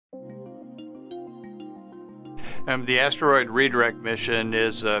The asteroid redirect mission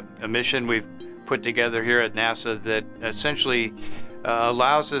is a mission we've put together here at NASA that essentially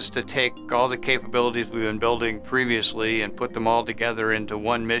allows us to take all the capabilities we've been building previously and put them all together into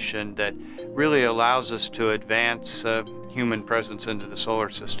one mission that really allows us to advance human presence into the solar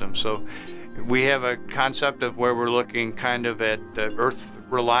system. So we have a concept of where we're looking kind of at the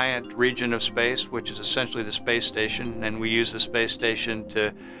Earth-reliant region of space, which is essentially the space station, and we use the space station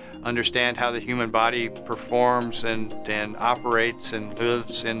to understand how the human body performs and operates and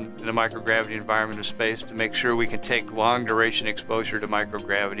lives in the microgravity environment of space to make sure we can take long-duration exposure to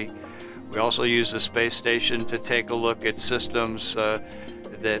microgravity. We also use the space station to take a look at systems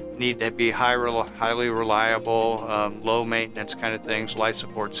that need to be highly reliable, low maintenance kind of things, life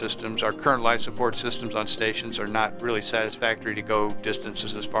support systems. Our current life support systems on stations are not really satisfactory to go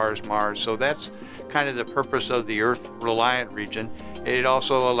distances as far as Mars. So that's kind of the purpose of the Earth-reliant region. It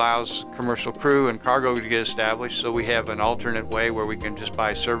also allows commercial crew and cargo to get established, so we have an alternate way where we can just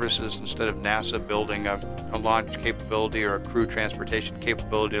buy services instead of NASA building a launch capability or a crew transportation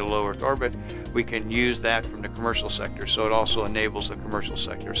capability to low Earth orbit. We can use that from the commercial sector, so it also enables the commercial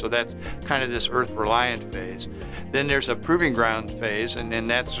sector. So that's kind of this Earth-reliant phase. Then there's a proving ground phase, and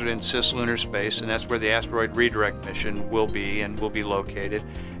that's in cislunar space, and that's where the asteroid redirect mission will be and will be located.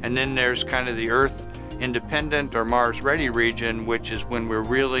 And then there's kind of the Earth independent or Mars ready region, which is when we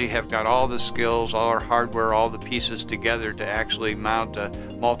really have got all the skills, all our hardware, all the pieces together to actually mount a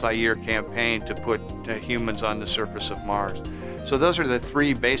multi-year campaign to put humans on the surface of Mars. So those are the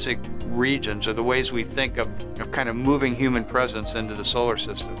three basic regions, or the ways we think of kind of moving human presence into the solar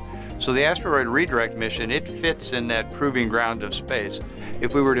system. So the asteroid redirect mission, it fits in that proving ground of space.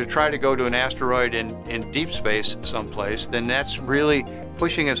 If we were to try to go to an asteroid in deep space someplace, then that's really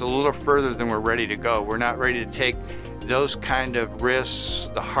pushing us a little further than we're ready to go. We're not ready to take those kind of risks.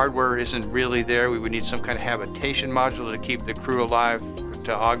 The hardware isn't really there. We would need some kind of habitation module to keep the crew alive,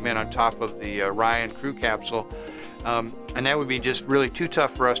 to augment on top of the Orion crew capsule. And that would be just really too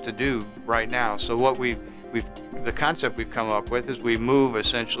tough for us to do right now. So what the concept we've come up with is we move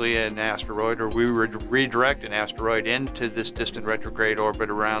essentially an asteroid, or we redirect an asteroid into this distant retrograde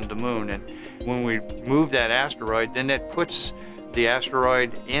orbit around the moon. And when we move that asteroid, then it puts the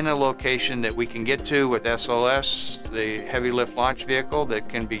asteroid in a location that we can get to with SLS, the heavy lift launch vehicle that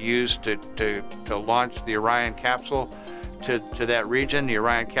can be used to launch the Orion capsule to that region. The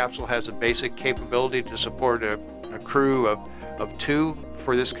Orion capsule has a basic capability to support a crew of 2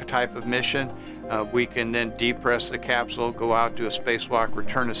 for this type of mission. We can then depress the capsule, go out, do a spacewalk,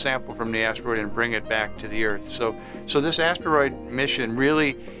 return a sample from the asteroid, and bring it back to the Earth. So this asteroid mission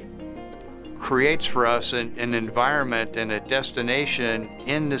really creates for us an environment and a destination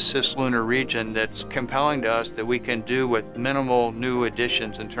in the cislunar region that's compelling to us, that we can do with minimal new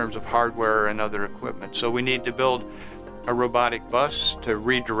additions in terms of hardware and other equipment. So we need to build a robotic bus to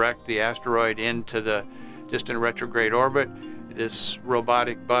redirect the asteroid into the distant retrograde orbit. This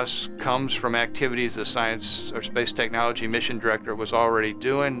robotic bus comes from activities the Science or Space Technology Mission Director was already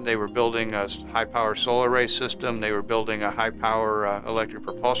doing. They were building a high-power solar array system. They were building a high-power electric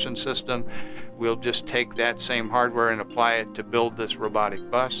propulsion system. We'll just take that same hardware and apply it to build this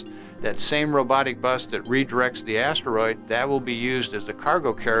robotic bus. That same robotic bus that redirects the asteroid, that will be used as a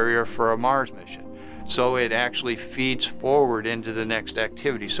cargo carrier for a Mars mission. So it actually feeds forward into the next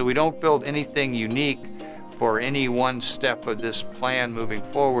activity. So we don't build anything unique for any one step of this plan moving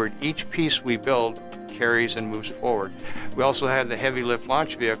forward. Each piece we build carries and moves forward. We also have the heavy lift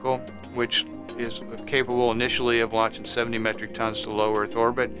launch vehicle, which is capable initially of launching 70 metric tons to low Earth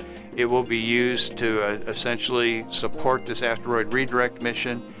orbit. It will be used to essentially support this asteroid redirect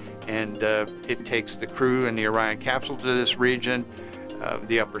mission, and it takes the crew and the Orion capsule to this region.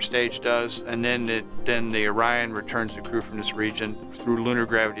 The upper stage does, and then the Orion returns the crew from this region through lunar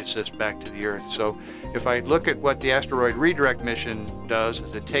gravity assist back to the Earth. So if I look at what the asteroid redirect mission does,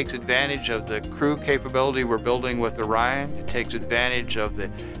 is it takes advantage of the crew capability we're building with Orion. It takes advantage of the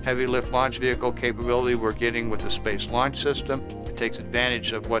heavy lift launch vehicle capability we're getting with the Space Launch System. It takes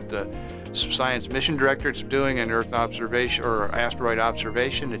advantage of what the Science Mission Director is doing in Earth observation or asteroid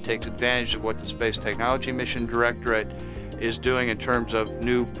observation. It takes advantage of what the Space Technology Mission Directorate is doing in terms of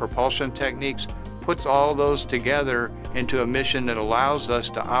new propulsion techniques, puts all those together into a mission that allows us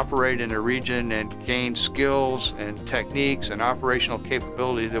to operate in a region and gain skills and techniques and operational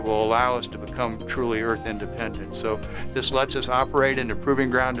capability that will allow us to become truly Earth independent. So this lets us operate in the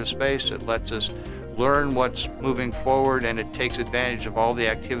proving ground of space. It lets us learn what's moving forward, and it takes advantage of all the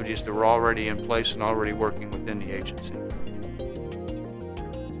activities that were already in place and already working within the agency.